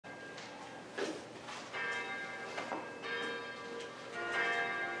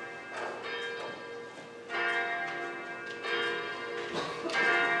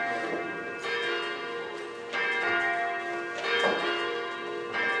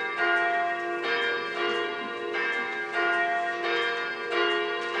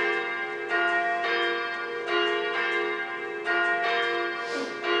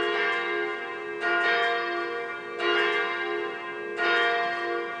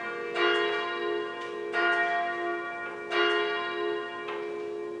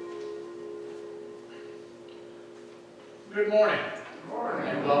Good morning. Good morning.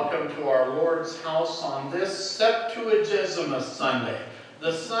 And welcome to our Lord's house on this Septuagesima Sunday.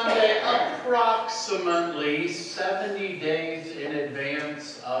 The Sunday approximately 70 days in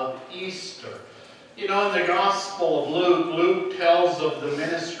advance of Easter. You know, in the Gospel of Luke, Luke tells of the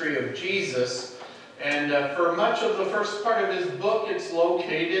ministry of Jesus. And for much of the first part of his book, it's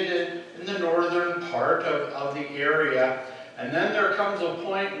located in the northern part of the area. And then there comes a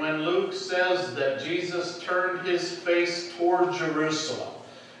point when Luke says that Jesus turned his face toward Jerusalem.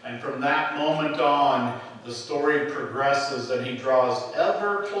 And from that moment on, the story progresses and he draws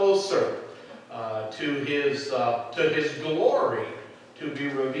ever closer to his glory to be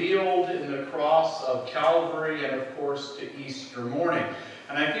revealed in the cross of Calvary and, of course, to Easter morning.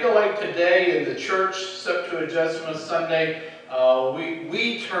 And I feel like today in the church, Septuagesima Sunday,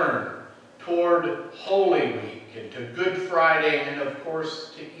 we turn toward Holy Week and to Good Friday and, of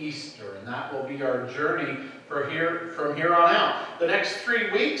course, to Easter. And that will be our journey from here on out. The next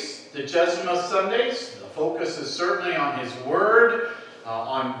 3 weeks, the Gesima Sundays, the focus is certainly on His Word,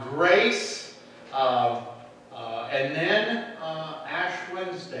 on grace, and then Ash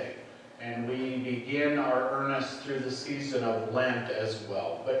Wednesday. And we begin our earnest through the season of Lent as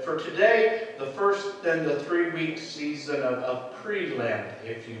well. But for today, the first and the 3-week season of pre-Lent,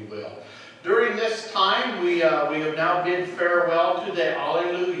 if you will. During this time, we have now bid farewell to the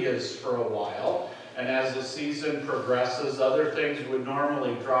Alleluias for a while. And as the season progresses, other things would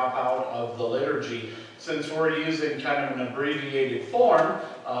normally drop out of the liturgy. Since we're using kind of an abbreviated form,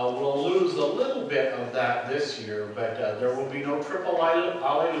 we'll lose a little bit of that this year, but there will be no triple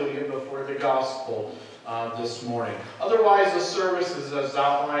Alleluia before the Gospel this morning. Otherwise, the service is as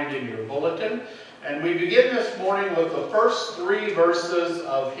outlined in your bulletin. And we begin this morning with the first 3 verses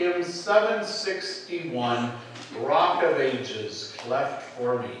of hymn 761, Rock of Ages, Cleft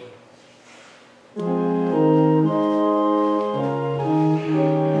for Me.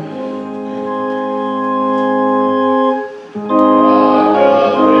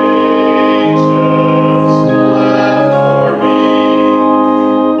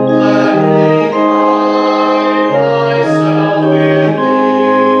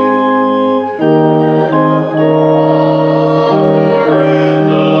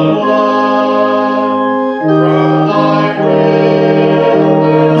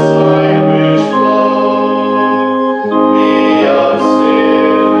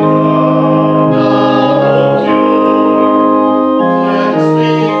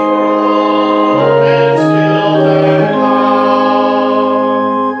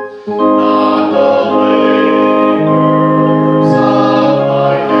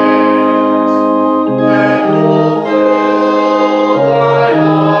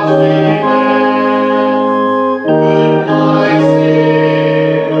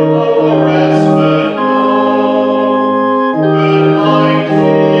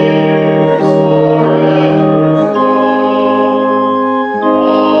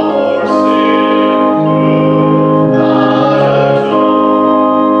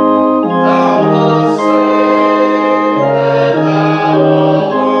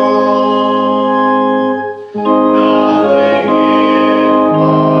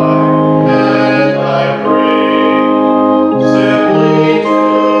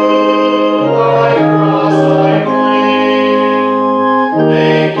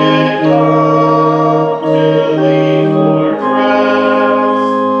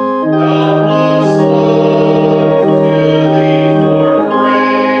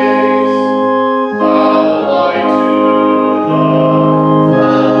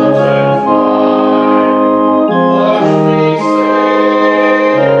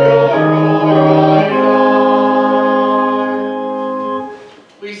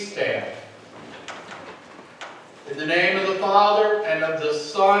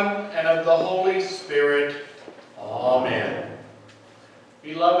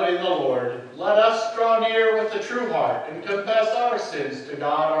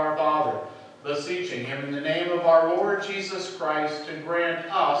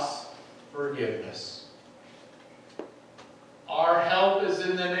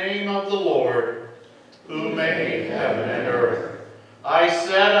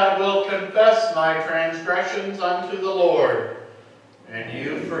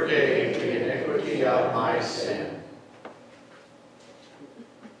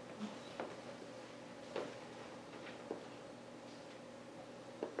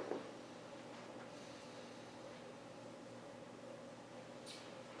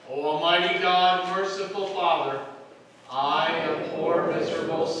 O Almighty God, merciful Father, I, a poor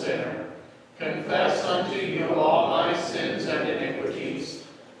miserable sinner, confess unto you all my sins and iniquities,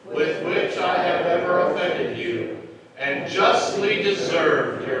 with which I have ever offended you, and justly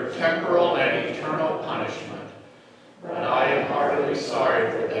deserved your temporal and eternal punishment. But I am heartily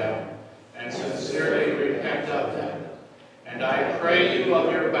sorry for them, and sincerely repent of them. And I pray you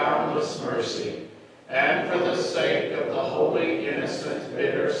of your boundless mercy, and for the sake of the holy, innocent,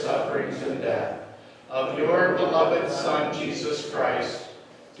 bitter sufferings and death of your beloved Son, Jesus Christ,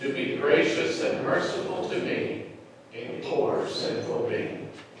 to be gracious and merciful to me, a poor, sinful being.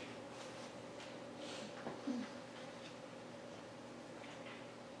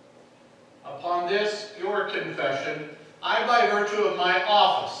 Upon this, your confession, I, by virtue of my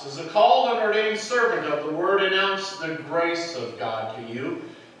office as a called and ordained servant of the word, announce the grace of God to you,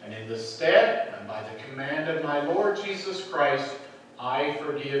 and in the stead and by the command of my Lord Jesus Christ, I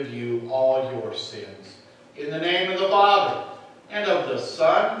forgive you all your sins. In the name of the Father, and of the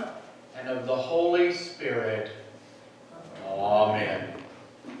Son, and of the Holy Spirit. Amen.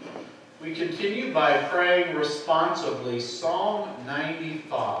 We continue by praying responsively Psalm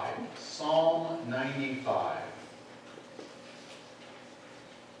 95. Psalm 95.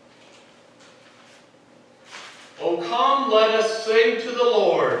 O come, let us sing to the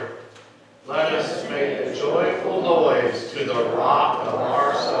Lord. Let us make a joyful noise to the rock of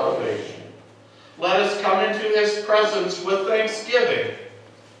our salvation. Let us come into his presence with thanksgiving.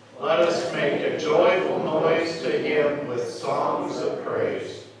 Let us make a joyful noise to him with songs of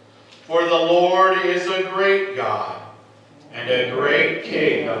praise. For the Lord is a great God, and a great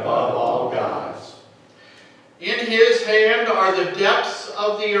King above all gods. In his hand are the depths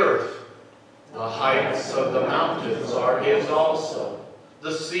of the earth. The heights of the mountains are his also.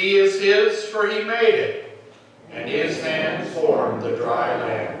 The sea is his, for he made it, and his hand formed the dry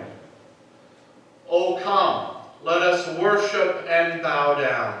land. O come, let us worship and bow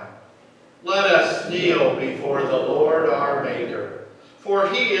down. Let us kneel before the Lord our Maker, for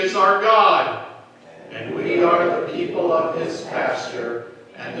he is our God, and we are the people of his pasture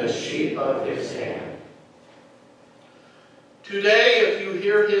and the sheep of his hand. Today, if you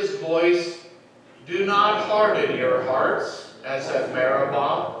hear his voice, do not harden your hearts, as at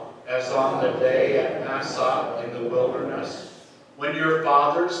Meribah, as on the day at Massah in the wilderness, when your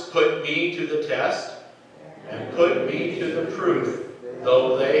fathers put me to the test and put me to the proof,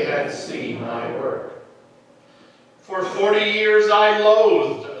 though they had seen my work. For 40 years I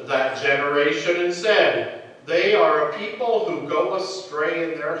loathed that generation and said, they are a people who go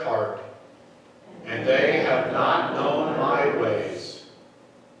astray in their heart, and they have not known my ways.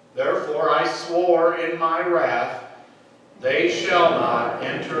 Therefore I swore in my wrath, they shall not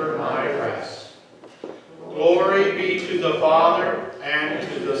enter my rest. Glory be to the Father, and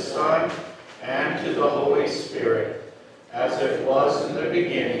to the Son, and to the Holy Spirit, as it was in the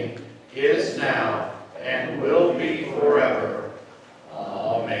beginning, is now, and will be forever.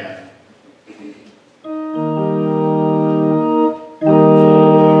 Amen.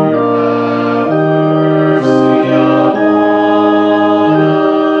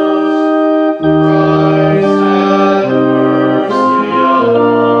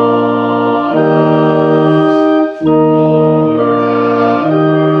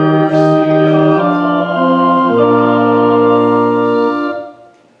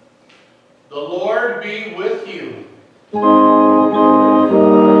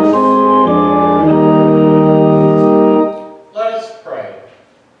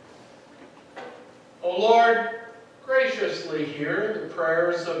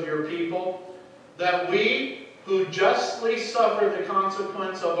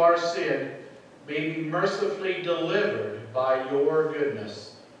 Mercifully delivered by your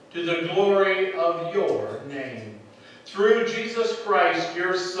goodness, to the glory of your name. Through Jesus Christ,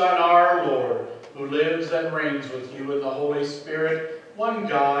 your Son, our Lord, who lives and reigns with you in the Holy Spirit, one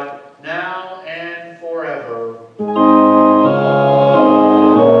God, now and forever.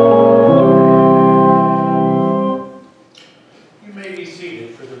 You may be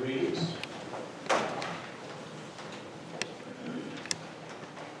seated for the readings.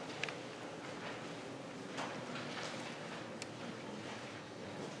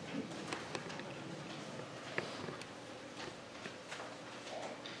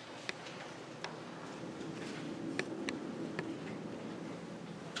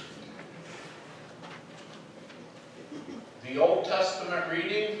 The Old Testament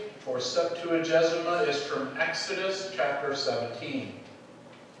reading for Septuagesima is from Exodus chapter 17.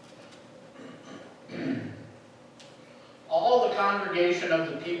 All the congregation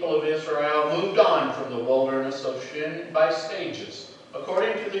of the people of Israel moved on from the wilderness of Shin by stages,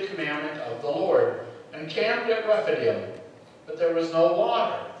 according to the commandment of the Lord, and camped at Rephidim, but there was no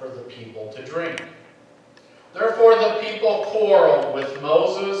water for the people to drink. Therefore the people quarreled with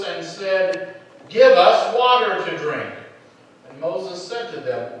Moses and said, Give us water to drink. And Moses said to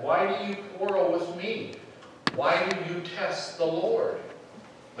them, Why do you quarrel with me? Why do you test the Lord?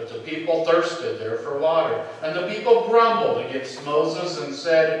 But the people thirsted there for water. And the people grumbled against Moses and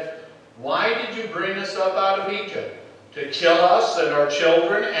said, Why did you bring us up out of Egypt? To kill us and our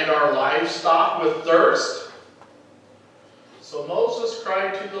children and our livestock with thirst? So Moses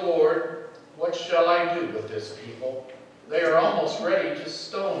cried to the Lord, What shall I do with this people? They are almost ready to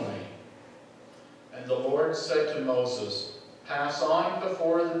stone me. And the Lord said to Moses, Pass on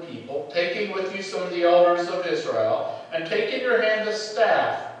before the people, taking with you some of the elders of Israel, and take in your hand the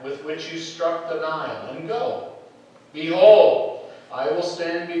staff with which you struck the Nile, and go. Behold, I will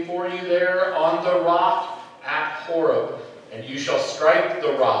stand before you there on the rock at Horeb, and you shall strike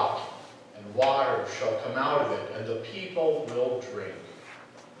the rock, and water shall come out of it, and the people will drink.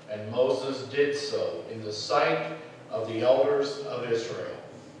 And Moses did so in the sight of the elders of Israel.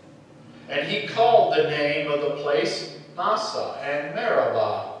 And he called the name of the place Massah and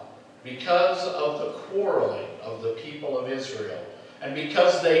Meribah, because of the quarreling of the people of Israel, and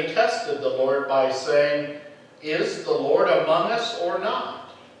because they tested the Lord by saying, Is the Lord among us or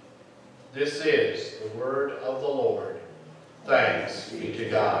not? This is the word of the Lord. Thanks be to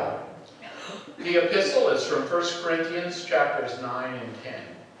God. The epistle is from 1 Corinthians chapters 9 and 10.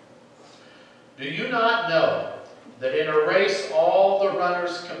 Do you not know that in a race all the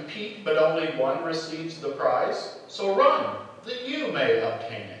runners compete, but only one receives the prize? So run, that you may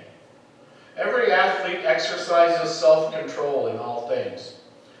obtain it. Every athlete exercises self-control in all things.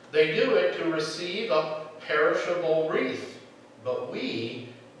 They do it to receive a perishable wreath, but we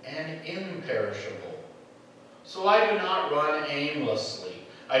an imperishable. So I do not run aimlessly.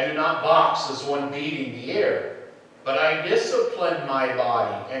 I do not box as one beating the air, but I discipline my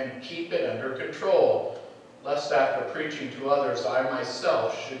body and keep it under control, lest after preaching to others I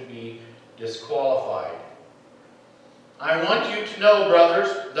myself should be disqualified. I want you to know,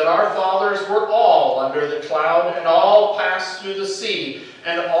 brothers, that our fathers were all under the cloud, and all passed through the sea,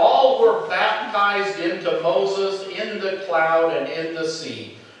 and all were baptized into Moses in the cloud and in the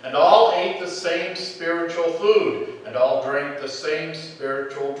sea, and all ate the same spiritual food, and all drank the same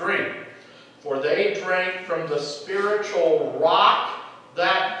spiritual drink. For they drank from the spiritual rock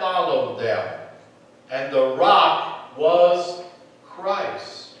that followed them, and the rock was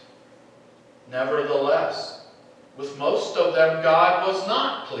Christ. Nevertheless, with most of them God was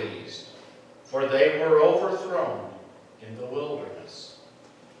not pleased, for they were overthrown in the wilderness.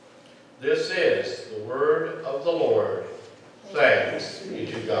 This is the word of the Lord. Thanks be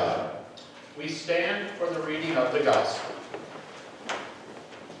to God. We stand for the reading of the gospel.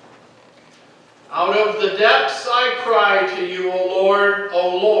 Out of the depths I cry to you, O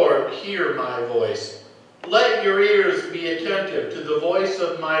Lord, hear my voice. Let your ears be attentive to the voice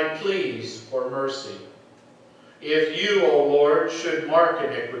of my pleas for mercy. If you, O Lord, should mark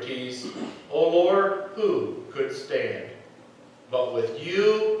iniquities, O Lord, who could stand? But with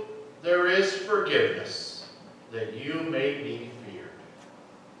you there is forgiveness, that you may be feared.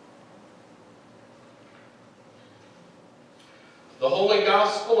 The Holy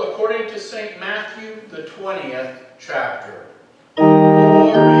Gospel according to St. Matthew, the 20th chapter.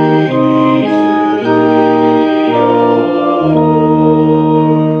 Glory be to thee, O Lord.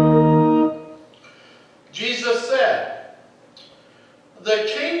 Jesus said,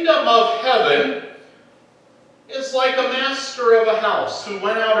 The kingdom of heaven is like a master of a house who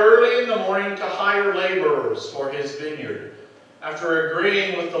went out early in the morning to hire laborers for his vineyard. After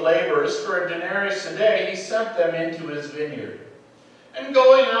agreeing with the laborers for a denarius a day, he sent them into his vineyard. And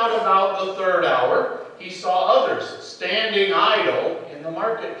going out about the third hour, he saw others standing idle in the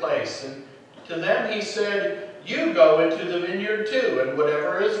marketplace. And to them he said, You go into the vineyard too, and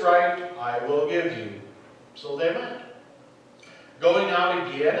whatever is right I will give you. So they went. Going out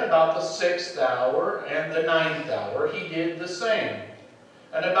again about the 6th hour and the 9th hour, he did the same.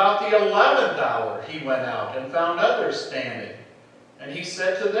 And about the 11th hour he went out and found others standing. And he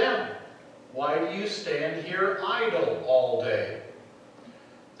said to them, Why do you stand here idle all day?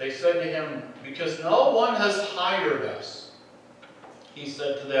 They said to him, Because no one has hired us. He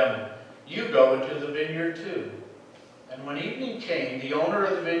said to them, You go into the vineyard too. And when evening came, the owner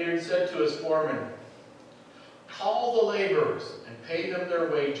of the vineyard said to his foreman, Call the laborers and pay them their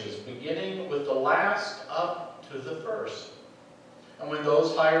wages, beginning with the last up to the first. And when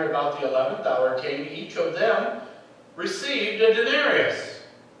those hired about the 11th hour came, each of them received a denarius.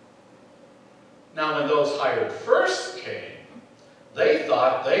 Now when those hired first came, they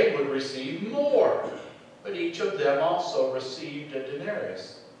thought they would receive more, but each of them also received a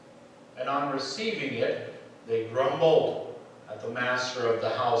denarius. And on receiving it, they grumbled at the master of the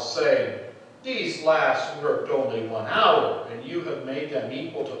house, saying, These last worked only 1 hour, and you have made them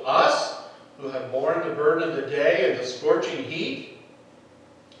equal to us, who have borne the burden of the day and the scorching heat?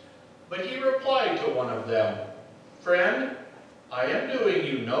 But he replied to one of them, Friend, I am doing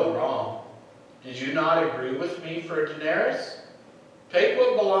you no wrong. Did you not agree with me for a denarius? Take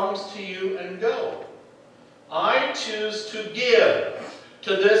what belongs to you and go. I choose to give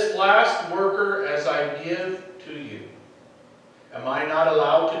to this last worker as I give to you. Am I not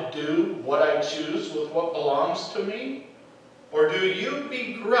allowed to do what I choose with what belongs to me? Or do you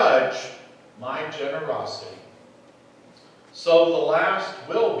begrudge my generosity? So the last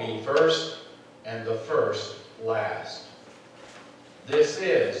will be first, and the first last. This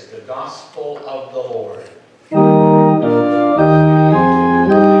is the gospel of the Lord.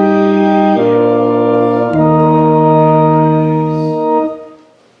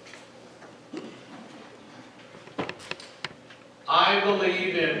 I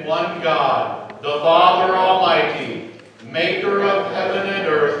believe in one God, the Father Almighty, maker of heaven and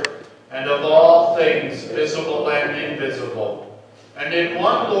earth, and of all things visible and invisible, and in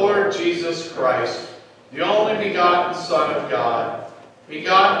one Lord Jesus Christ, the only begotten Son of God,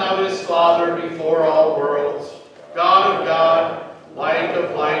 begotten of his Father before all worlds, God of God, light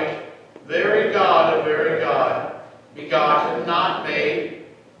of light, very God of very God, begotten, not made,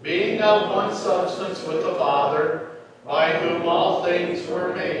 being of one substance with the Father, by whom all things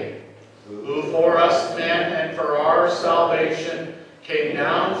were made, who for us men and for our salvation came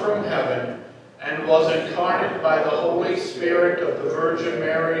down from heaven, and was incarnate by the Holy Spirit of the Virgin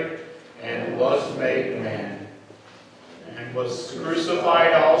Mary, and was made man, and was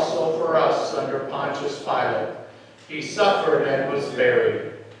crucified also for us under Pontius Pilate. He suffered and was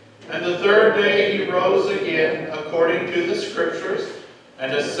buried. And the third day he rose again, according to the Scriptures,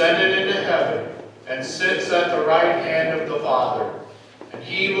 and ascended into heaven, and sits at the right hand of the Father. And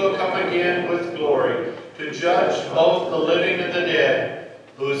he will come again with glory, to judge both the living and the dead,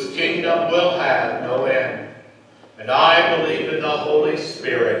 whose kingdom will have no end. And I believe in the Holy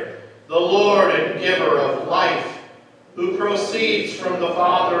Spirit, the Lord and giver of life, who proceeds from the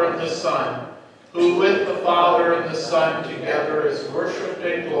Father and the Son, who with the Father and the Son together is worshipped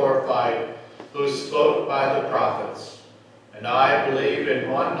and glorified, who spoke by the prophets. And I believe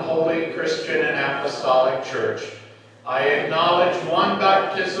in one holy Christian and apostolic church. I acknowledge one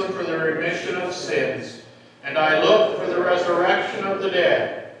baptism for the remission of sins, and I look for the resurrection of the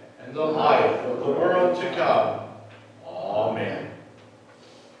dead and the life of the world to come. Amen.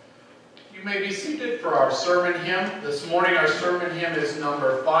 You may be seated for our sermon hymn. This morning our sermon hymn is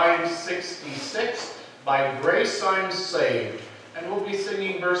number 566, By Grace I'm Saved. And we'll be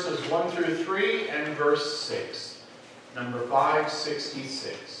singing verses 1 through 3 and verse 6. Number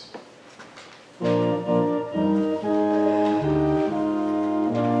 566.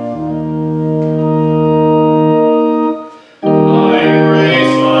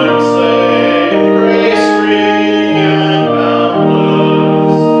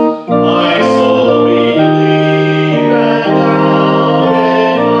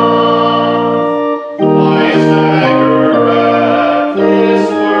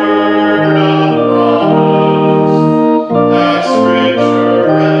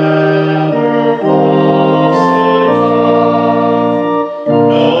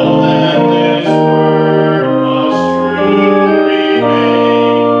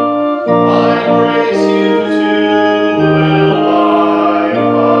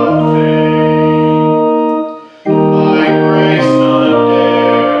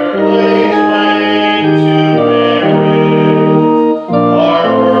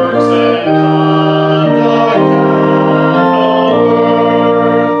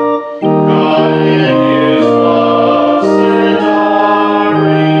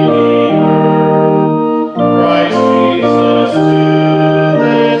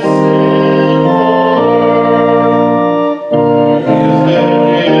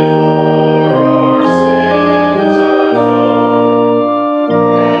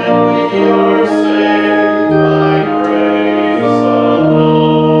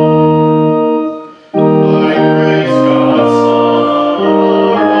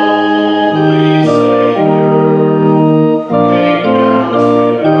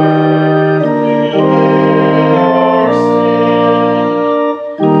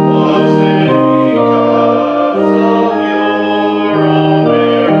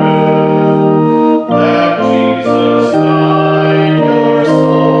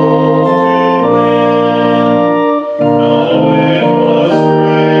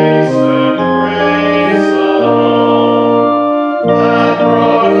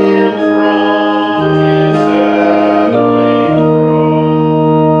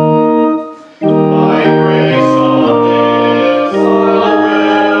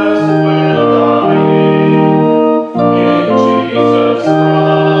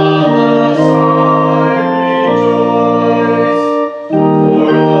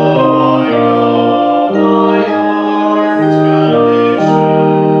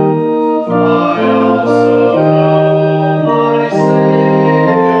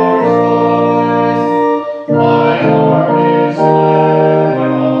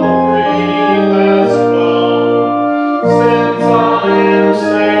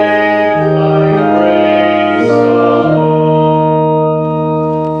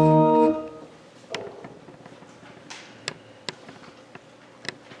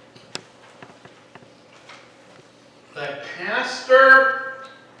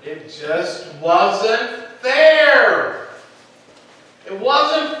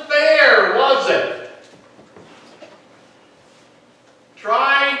 wasn't fair, was it?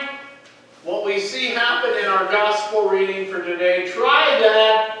 Try what we see happen in our gospel reading for today. Try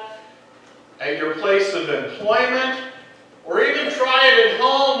that at your place of employment, or even try it at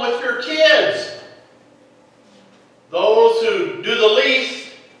home with your kids. Those who do the least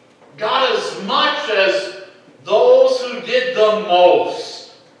got as much as those who did the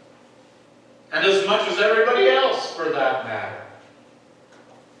most, and as much as everybody else for that matter.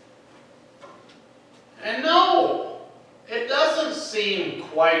 And no, it doesn't seem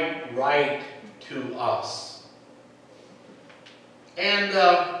quite right to us. And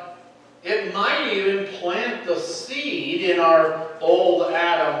it might even plant the seed in our old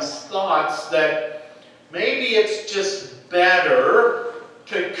Adam's thoughts that maybe it's just better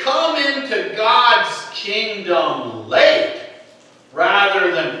to come into God's kingdom late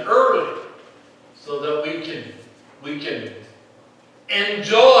rather than early, so that we can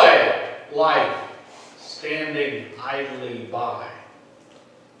enjoy life standing idly by.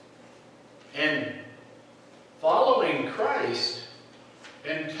 And following Christ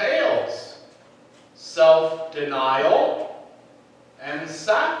entails self-denial and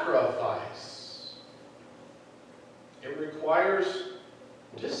sacrifice. It requires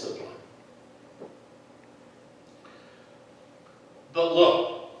discipline. But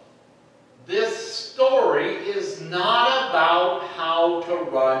look, this story is not about how to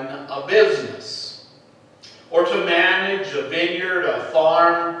run a business, or to manage a vineyard, a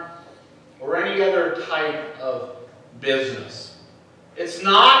farm, or any other type of business. It's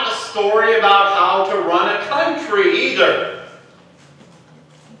not a story about how to run a country either.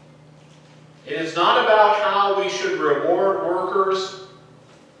 It is not about how we should reward workers,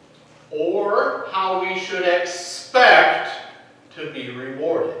 or how we should expect to be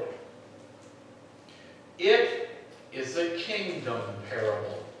rewarded. It is a kingdom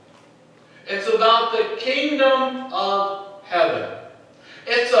parable. It's about the kingdom of heaven.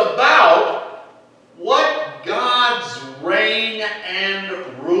 It's about what God's reign and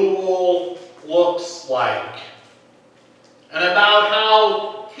rule looks like, and about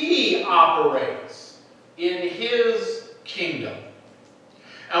how He operates in His kingdom.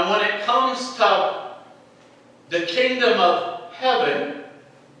 And when it comes to the kingdom of heaven,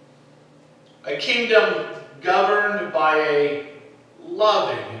 a kingdom governed by a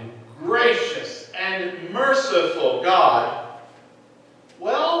loving, gracious, and merciful God,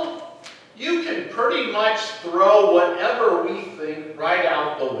 well, you can pretty much throw whatever we think right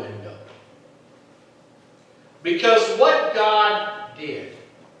out the window. Because what God did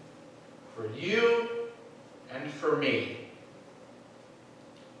for you and for me,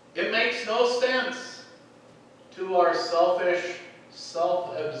 it makes no sense to our selfish,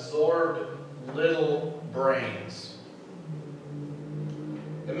 self-absorbed little brains.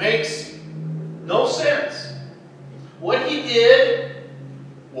 It makes no sense. What He did,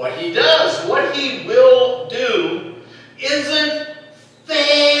 what He does, what He will do isn't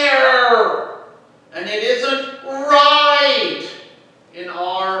fair, and it isn't right in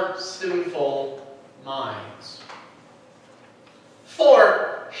our sinful minds.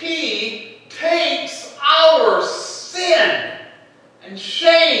 For He takes our sin and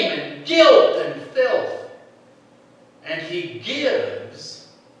shame and guilt and filth, and He gives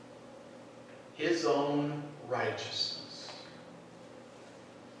His own righteousness.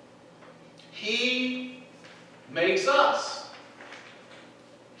 He makes us.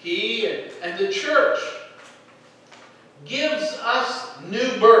 He and the church gives us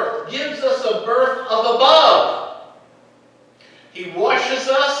new birth, gives us a birth of above. He washes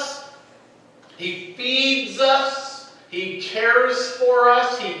us, He feeds us, He cares for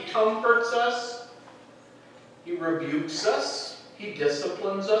us, He comforts us, He rebukes us, He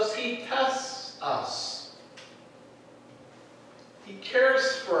disciplines us, He tests us. He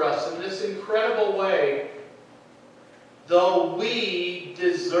cares for us in this incredible way, though we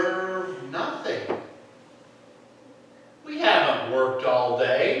deserve nothing. We haven't worked all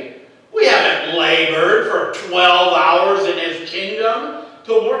day. We haven't labored for 12 hours in His kingdom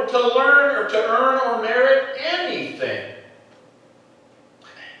to work, to learn, or to earn or merit anything.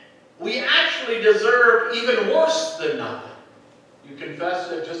 We actually deserve even worse than nothing. You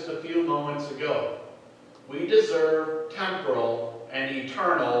confessed it just a few moments ago. We deserve temporal and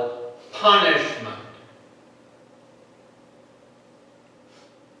eternal punishment.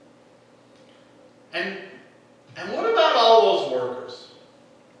 And what about all those workers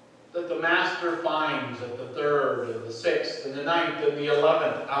that the master finds at the 3rd and the 6th and the 9th and the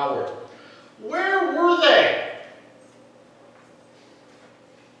 11th hour? Where were they?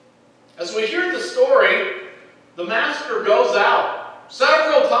 As we hear the story, the master goes out, 7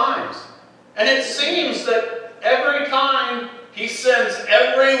 And it seems that every time he sends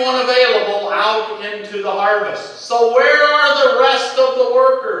everyone available out into the harvest. So where are the rest of the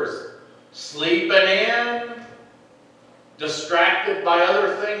workers? Sleeping in? Distracted by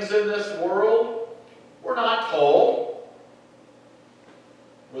other things in this world? We're not told.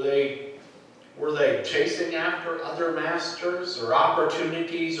 Were they chasing after other masters or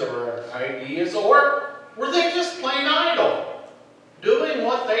opportunities or ideas? Or were they just plain idle, doing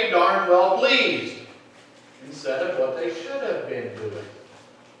what they darn well pleased instead of what they should have been doing?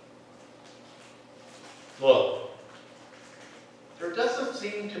 Look, there doesn't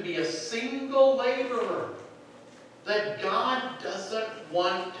seem to be a single laborer that God doesn't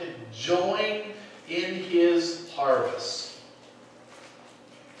want to join in his harvest.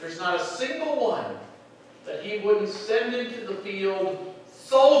 There's not a single one that he wouldn't send into the field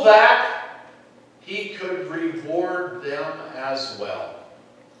so that he could reward them as well.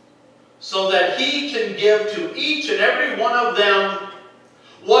 So that he can give to each and every one of them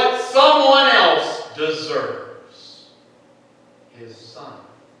what someone else deserves. His son.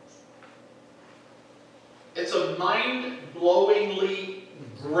 It's a mind-blowingly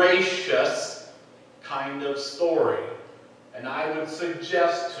gracious kind of story. And I would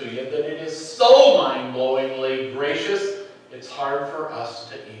suggest to you that it is so mind-blowingly gracious, it's hard for us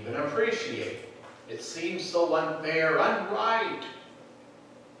to even appreciate. It seems so unfair, unright.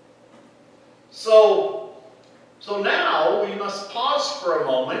 So now we must pause for a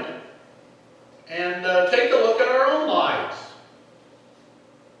moment and take a look at our own lives.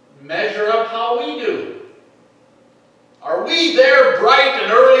 Measure up how we do. Are we there bright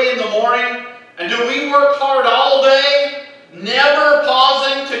and early in the morning? And do we work hard all day? Never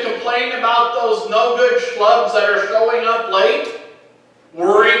pausing to complain about those no-good schlubs that are showing up late,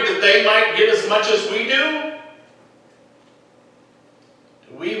 worried that they might get as much as we do?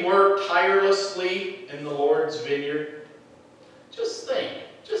 Do we work tirelessly in the Lord's vineyard? Just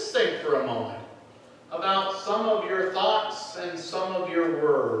think for a moment about some of your thoughts and some of your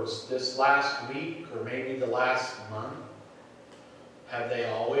words this last week or maybe the last month. Have they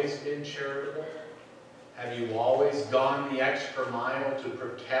always been charitable? Have you always gone the extra mile to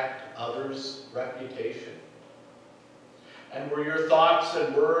protect others' reputation? And were your thoughts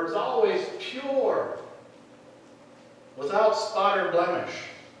and words always pure, without spot or blemish?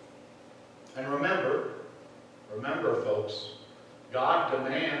 And remember folks, God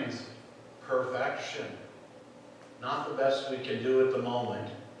demands perfection. Not the best we can do at the moment.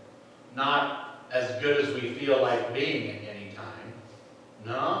 Not as good as we feel like being at any time.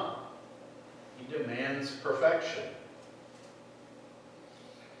 No. He demands perfection.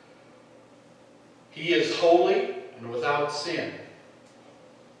 He is holy and without sin.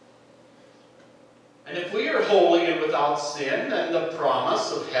 And if we are holy and without sin, then the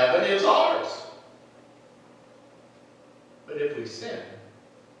promise of heaven is ours. But if we sin,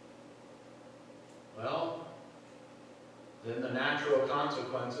 well, then the natural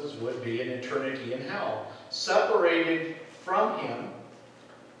consequences would be an eternity in hell, separated from him,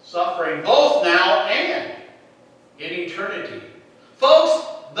 suffering both now and in eternity. Folks,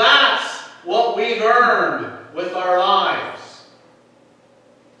 that's what we've earned with our lives.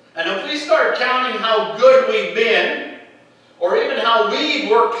 And if we start counting how good we've been, or even how we've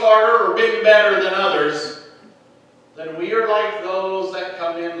worked harder or been better than others, then we are like those that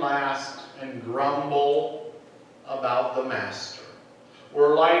come in last and grumble about the master.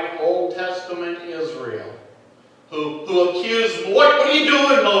 We're like Old Testament Israel, who accused, what are you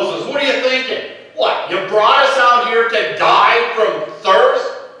doing, Moses? What are you thinking? What, you brought us out here to die from thirst?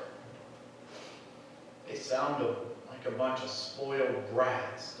 They sound like a bunch of spoiled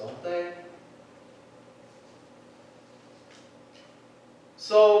brats, don't they?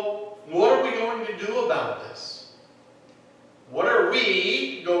 So, what are we going to do about this? What are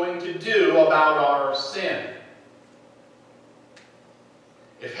we going to do about our sin?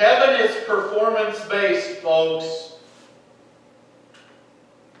 If heaven is performance-based, folks,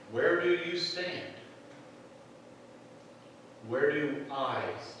 where do you stand? Where do I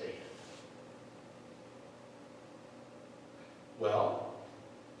stand? Well,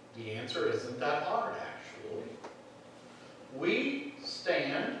 the answer isn't that hard, actually. We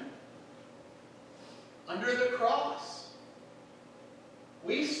stand under the cross.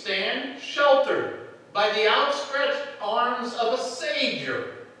 We stand sheltered by the outstretched arms of a Savior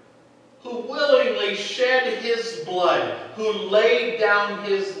who willingly shed his blood, who laid down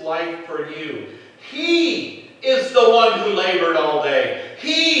his life for you. He is the one who labored all day.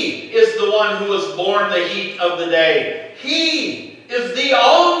 He is the one who was born the heat of the day. He is the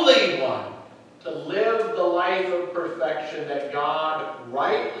only one to live the life of perfection that God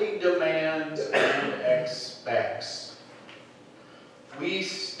rightly demands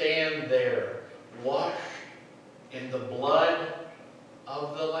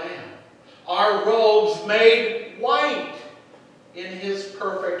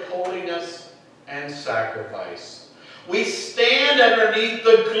perfect holiness and sacrifice. We stand underneath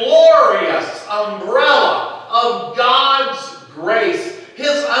the glorious umbrella of God's grace,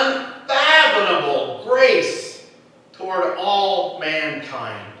 His unfathomable grace toward all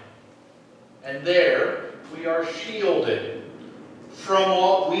mankind. And there we are shielded from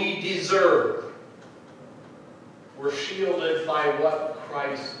what we deserve. We're shielded by what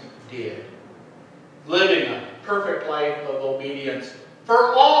Christ did, living a perfect life of obedience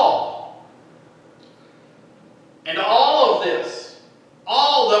for all. And all of this,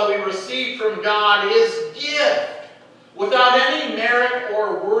 all that we receive from God is gift, without any merit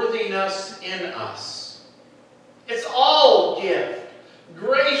or worthiness in us. It's all gift,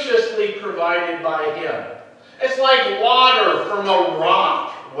 graciously provided by Him. It's like water from a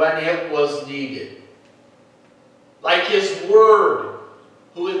rock when it was needed. Like His Word,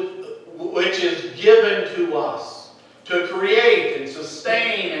 which is given to us to create and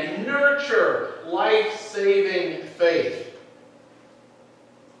sustain and nurture life-saving faith.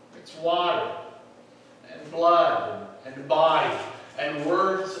 It's water and blood and body and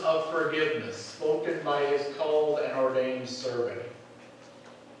words of forgiveness spoken by His called and ordained servant.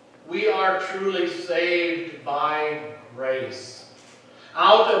 We are truly saved by grace,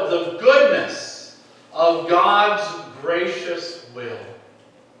 out of the goodness of God's gracious will.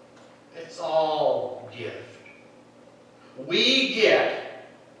 It's all gift. We get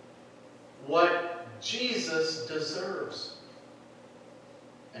what Jesus deserves,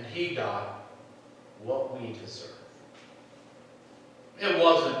 and He got what we deserve. It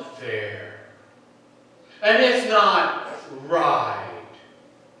wasn't fair, and it's not right.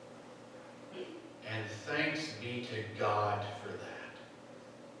 And thanks be to God for that.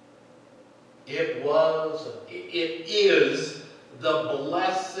 It is the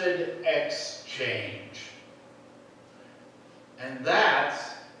blessed exchange. And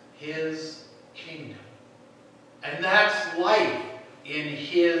that's His kingdom. And that's life in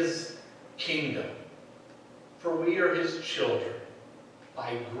His kingdom. For we are His children,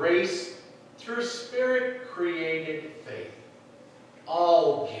 by grace through Spirit-created faith.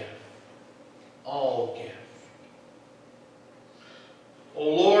 All gift. All gift. O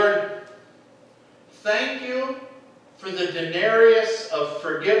Lord, thank You for the denarius of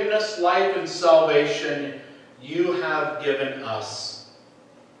forgiveness, life, and salvation You have given us,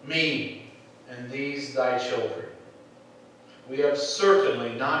 me, and these Thy children. We have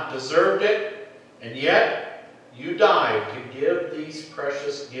certainly not deserved it, and yet You died to give these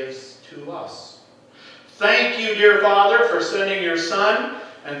precious gifts to us. Thank You, dear Father, for sending Your Son,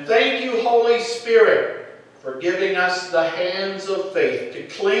 and thank You, Holy Spirit, for giving us the hands of faith to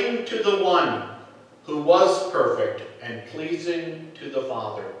cling to the One who was perfect and pleasing to the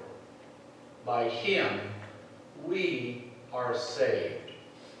Father. By Him we are saved.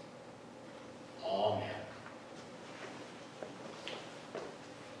 Amen.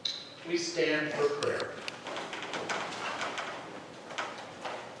 We stand for prayer.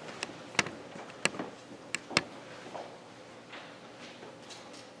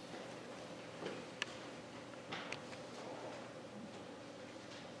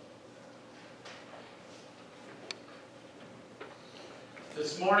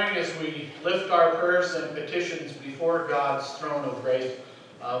 This morning, as we lift our prayers and petitions before God's throne of grace,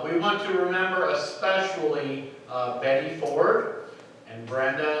 we want to remember especially Betty Ford and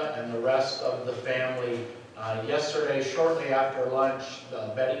Brenda and the rest of the family. Yesterday, shortly after lunch,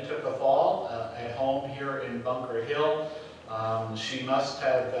 Betty took a fall at home here in Bunker Hill. She must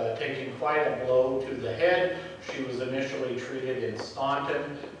have taken quite a blow to the head. She was initially treated in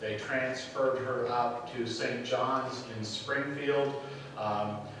Staunton. They transferred her up to St. John's in Springfield.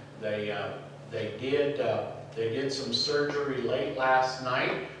 They did some surgery late last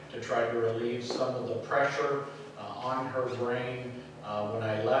night to try to relieve some of the pressure on her brain. When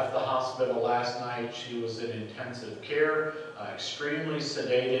I left the hospital last night, she was in intensive care, extremely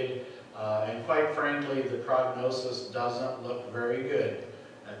sedated, and quite frankly, the prognosis doesn't look very good.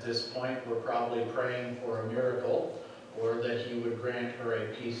 At this point, we're probably praying for a miracle, or that He would grant her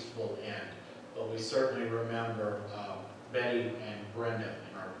a peaceful end. But we certainly remember Betty and Brenda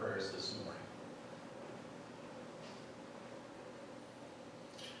in our prayers this morning.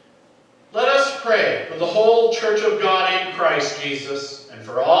 Let us pray for the whole Church of God in Christ Jesus, and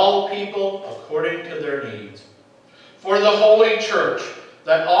for all people according to their needs. For the Holy Church,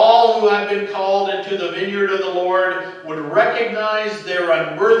 that all who have been called into the vineyard of the Lord would recognize their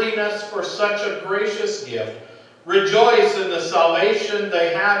unworthiness for such a gracious gift, rejoice in the salvation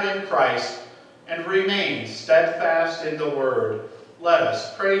they have in Christ, and remain steadfast in the Word. Let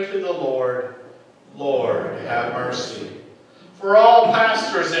us pray to the Lord. Lord, have mercy. For all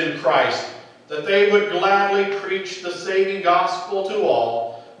pastors in Christ, that they would gladly preach the saving gospel to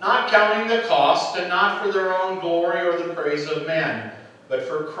all, not counting the cost, and not for their own glory or the praise of men, but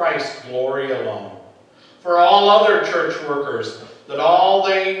for Christ's glory alone. For all other church workers, that all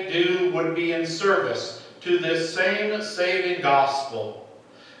they do would be in service to this same saving gospel.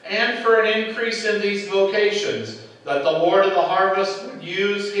 And for an increase in these vocations, that the Lord of the harvest would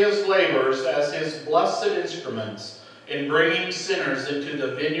use his laborers as his blessed instruments in bringing sinners into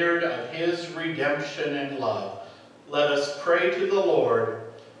the vineyard of his redemption and love. Let us pray to the Lord.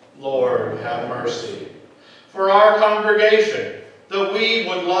 Lord, have mercy. For our congregation, that we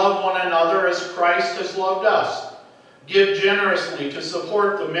would love one another as Christ has loved us, give generously to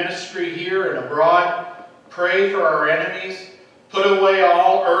support the ministry here and abroad, pray for our enemies, put away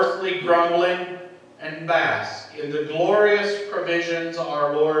all earthly grumbling, and bask in the glorious provisions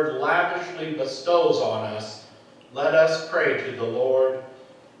our Lord lavishly bestows on us. Let us pray to the Lord.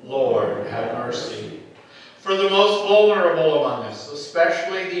 Lord, have mercy. For the most vulnerable among us,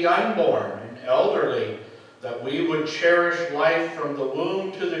 especially the unborn and elderly, that we would cherish life from the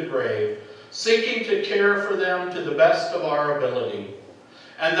womb to the grave, seeking to care for them to the best of our ability,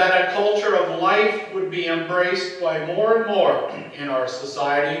 and that a culture of life would be embraced by more and more in our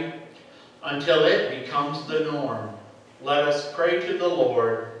society until it becomes the norm. Let us pray to the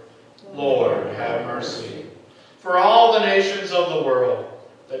Lord. Lord, have mercy. For all the nations of the world,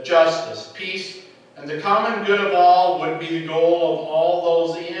 that justice, peace, and the common good of all would be the goal of all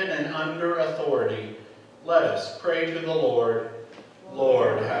those in and under authority. Let us pray to the Lord.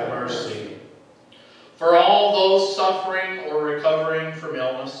 Lord, have mercy. For all those suffering or recovering from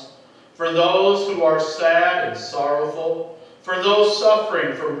illness, for those who are sad and sorrowful, for those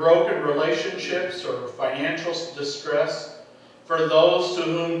suffering from broken relationships or financial distress, for those to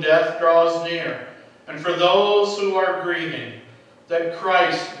whom death draws near, and for those who are grieving, that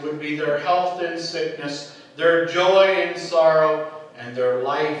Christ would be their health in sickness, their joy in sorrow, and their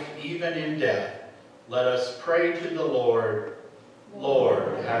life even in death. Let us pray to the Lord.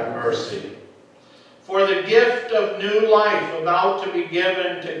 Lord, have mercy. For the gift of new life about to be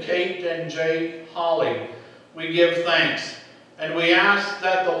given to Kate and Jake Holly, we give thanks, and we ask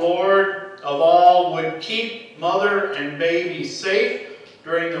that the Lord of all would keep mother and baby safe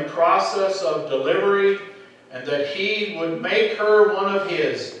during the process of delivery, and that he would make her one of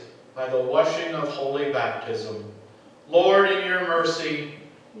his by the washing of holy baptism. Lord, in your mercy,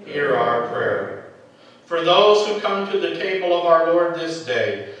 hear our prayer. For those who come to the table of our Lord this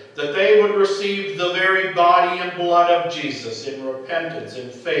day, that they would receive the very body and blood of Jesus in repentance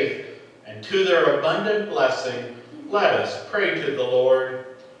and faith, and to their abundant blessing, let us pray to the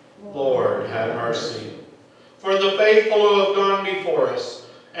Lord. Lord, have mercy. For the faithful who have gone before us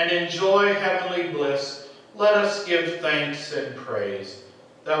and enjoy heavenly bliss, let us give thanks and praise,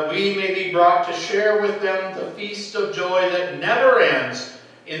 that we may be brought to share with them the feast of joy that never ends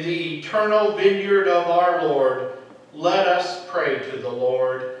in the eternal vineyard of our Lord. Let us pray to the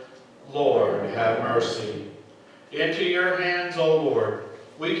Lord. Lord, have mercy. Into your hands, O Lord,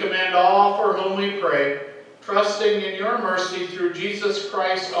 we commend all for whom we pray, trusting in your mercy through Jesus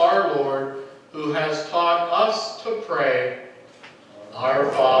Christ our Lord, who has taught us to pray.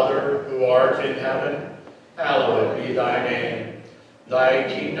 Our Father, who art in heaven, hallowed be thy name.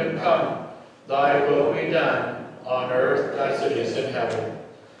 Thy kingdom come, thy will be done, on earth as it is in heaven.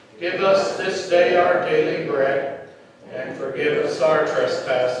 Give us this day our daily bread, and forgive us our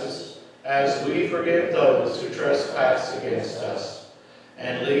trespasses, as we forgive those who trespass against us.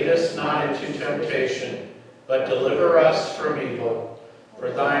 And lead us not into temptation, but deliver us from evil.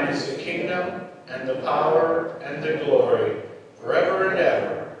 For thine is the kingdom, and the power, and the glory, forever and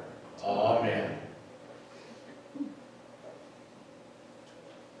ever. Amen.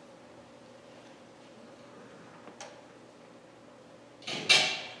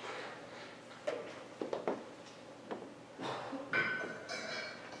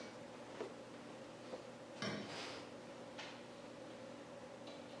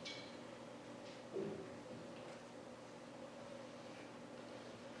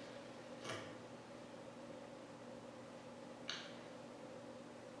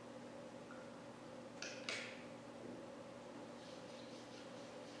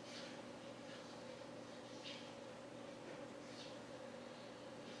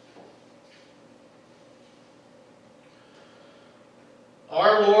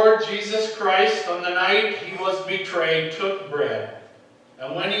 Our Lord Jesus Christ, on the night he was betrayed, took bread,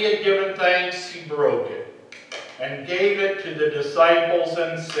 and when he had given thanks, he broke it, and gave it to the disciples,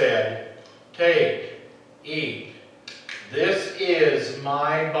 and said, "Take, eat. This is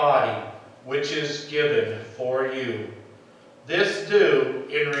my body, which is given for you. This do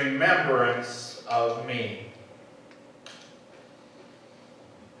in remembrance of me.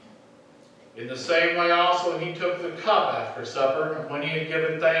 In the same way also he took the cup after supper, and when he had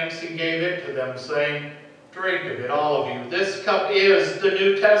given thanks, he gave it to them, saying, Drink of it, all of you. This cup is the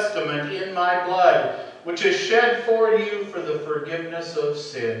New Testament in my blood, which is shed for you for the forgiveness of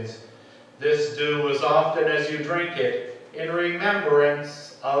sins. This do as often as you drink it in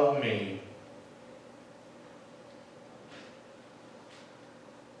remembrance of me.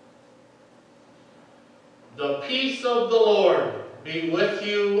 The peace of the Lord be with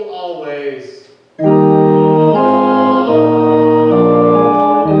you always.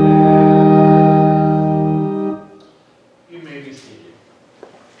 You may be seated.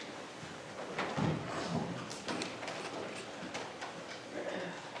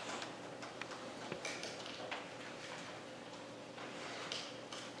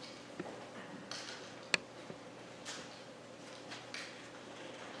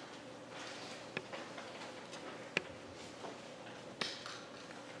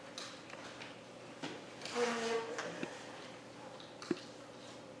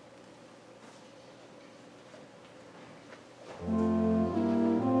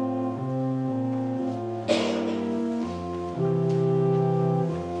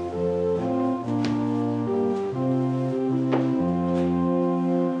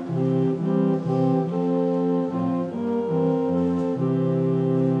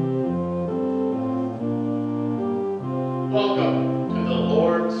 Welcome to the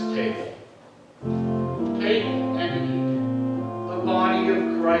Lord's table. Take and eat the body of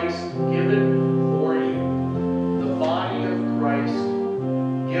Christ given for you. The body of Christ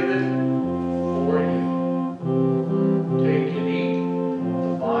given for you. Take and eat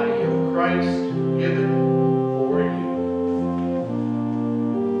the body of Christ given for you.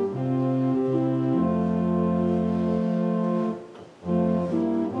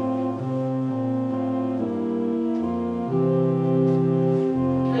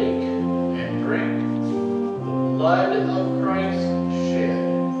 Blood of Christ shed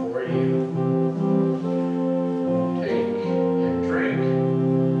for you. Take and drink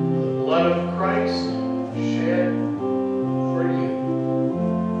the blood of Christ shed for you.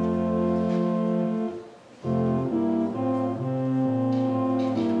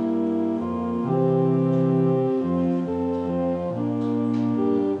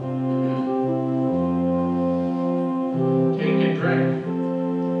 Take and drink the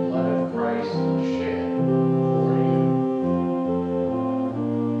blood of Christ shed.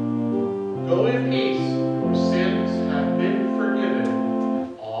 Go in peace, your sins have been forgiven.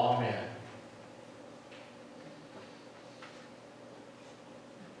 Amen.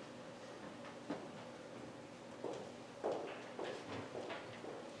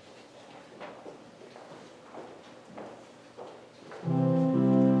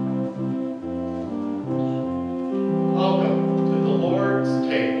 Welcome to the Lord's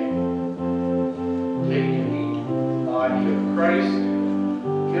table. Take and eat the body of Christ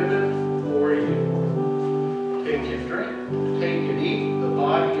given for you. Take and drink, take and eat the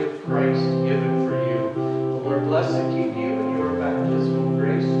body of Christ given for you. The Lord bless and keep you in your baptismal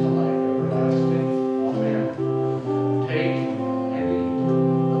grace to life everlasting. Amen. Take and eat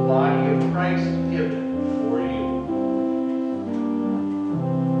the body of Christ given for you.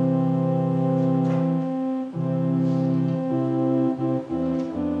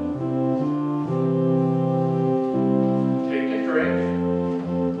 Take and drink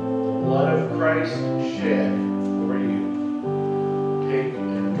blood of Christ shed for you. Take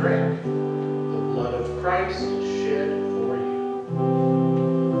and drink the blood of Christ shed for you.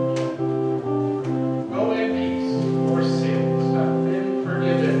 Go in peace, your sins have been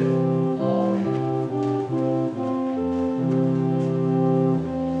forgiven. Amen.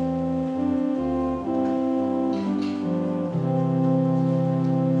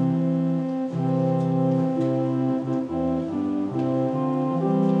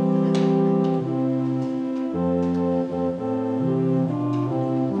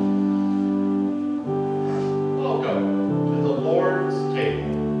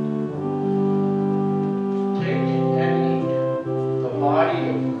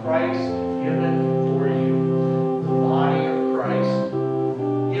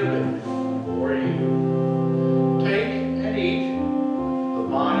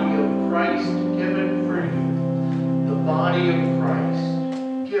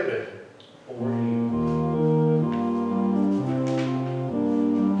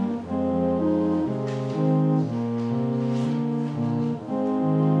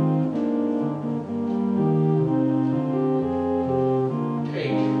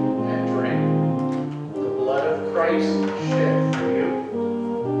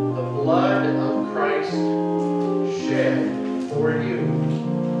 blood of Christ shed for you.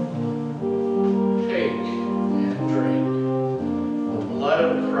 Take and drink. The blood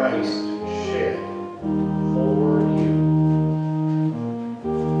of Christ shed for you.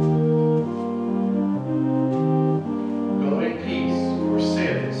 Go in peace. Your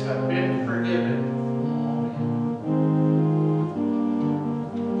sins have been forgiven.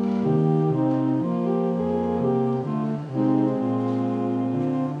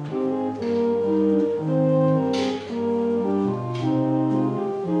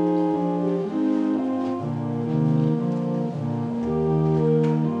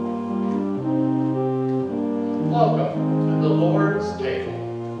 Welcome to the Lord's table.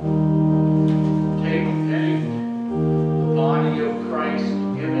 Take and eat the body of Christ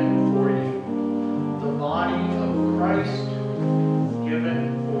given for you. The body of Christ given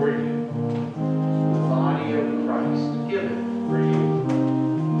for you. The body of Christ given for you.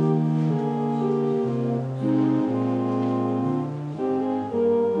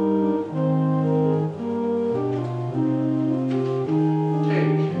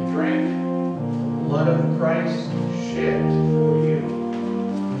 Take and drink the blood of Christ shed for you.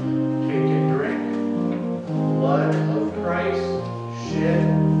 Take and drink the blood of Christ shed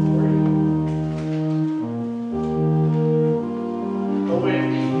for you. Go in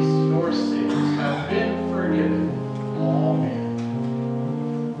peace. Your sins have been forgiven. Amen.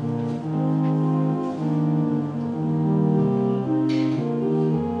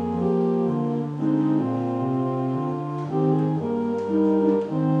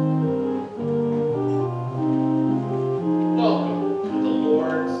 Welcome to the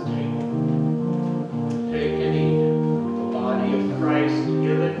Lord's table. Take and eat the body of Christ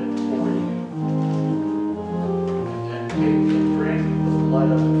given for you. And take and drink the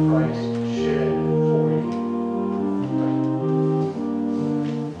blood of Christ shed for you.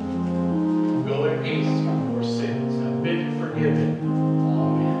 Go in peace. Your sins have been forgiven.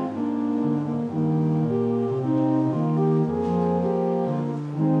 Amen.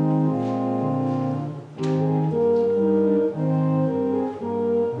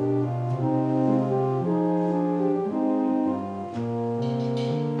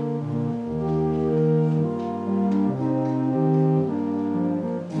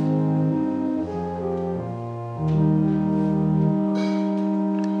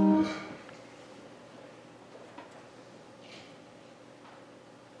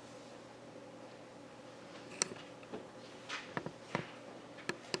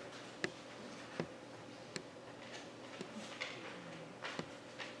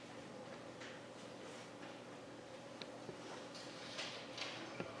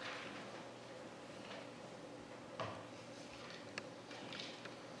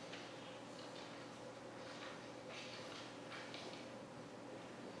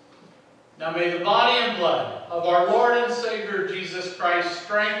 Now may the body and blood of our Lord and Savior Jesus Christ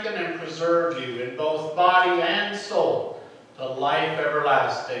strengthen and preserve you in both body and soul to life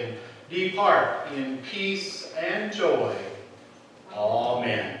everlasting. Depart in peace and joy.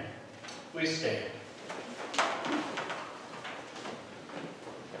 Amen. We stand.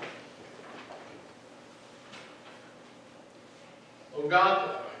 O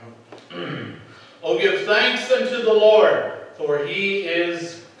God, O give thanks unto the Lord, for he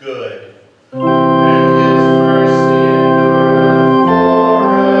is good. And his mercy endureth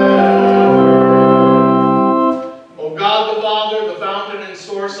forever. O God the Father, the fountain and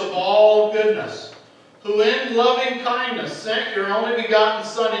source of all goodness, who in loving kindness sent your only begotten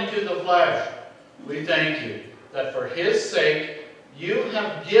Son into the flesh, we thank you that for his sake you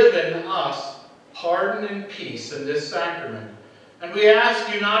have given us pardon and peace in this sacrament. And we ask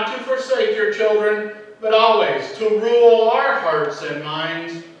you not to forsake your children, but always to rule our hearts and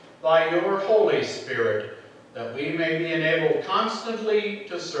minds by your Holy Spirit, that we may be enabled constantly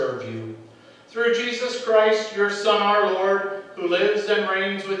to serve you. Through Jesus Christ, your Son, our Lord, who lives and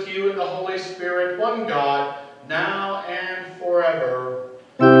reigns with you in the Holy Spirit, one God, now and forever.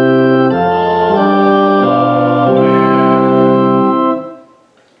 Amen.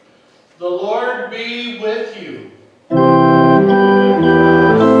 The Lord be with you.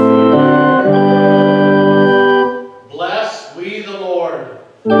 Bless we the Lord.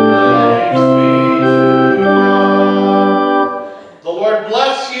 Thanks be to God. The Lord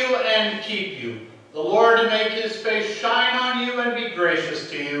bless you and keep you. The Lord make his face shine on you and be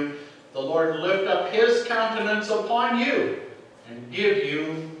gracious to you. The Lord lift up his countenance upon you and give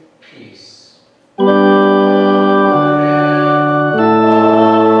you peace.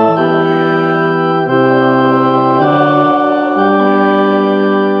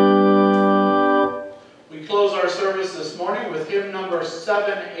 We close our service this morning with hymn number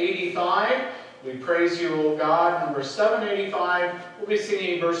 7. 785. We praise you, O God. Number 785, we'll be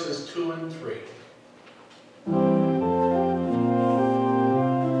singing verses 2 and 3.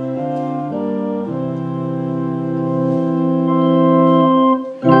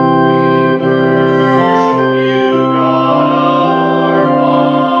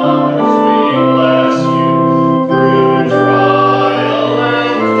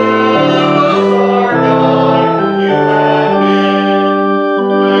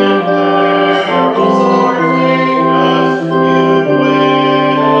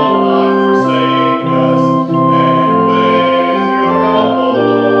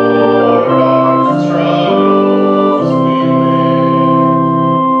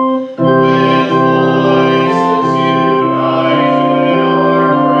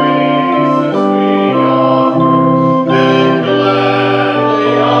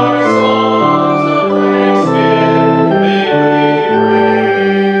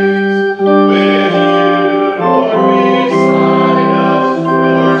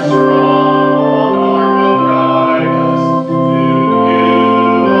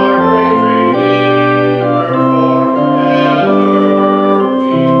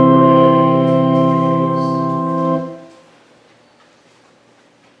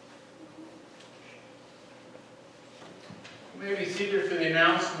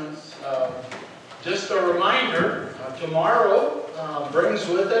 Just a reminder, tomorrow brings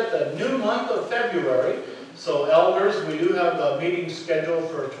with it the new month of February. So elders, we do have a meeting scheduled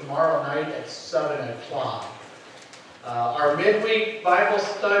for tomorrow night at 7 o'clock. Our midweek Bible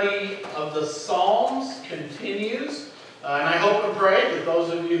study of the Psalms continues. And I hope and pray that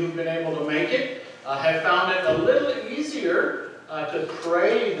those of you who've been able to make it have found it a little easier to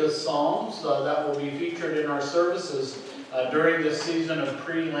pray the Psalms that will be featured in our services during this season of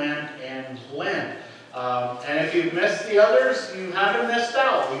pre-Lent and Lent. And if you've missed the others, you haven't missed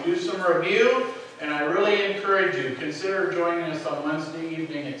out. We do some review, and I really encourage you, consider joining us on Wednesday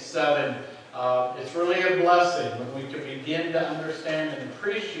evening at 7. It's really a blessing when we can begin to understand and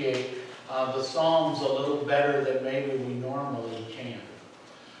appreciate the Psalms a little better than maybe we normally can.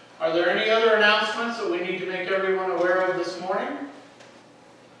 Are there any other announcements that we need to make everyone aware of this morning?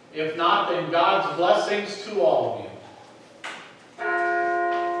 If not, then God's blessings to all of you.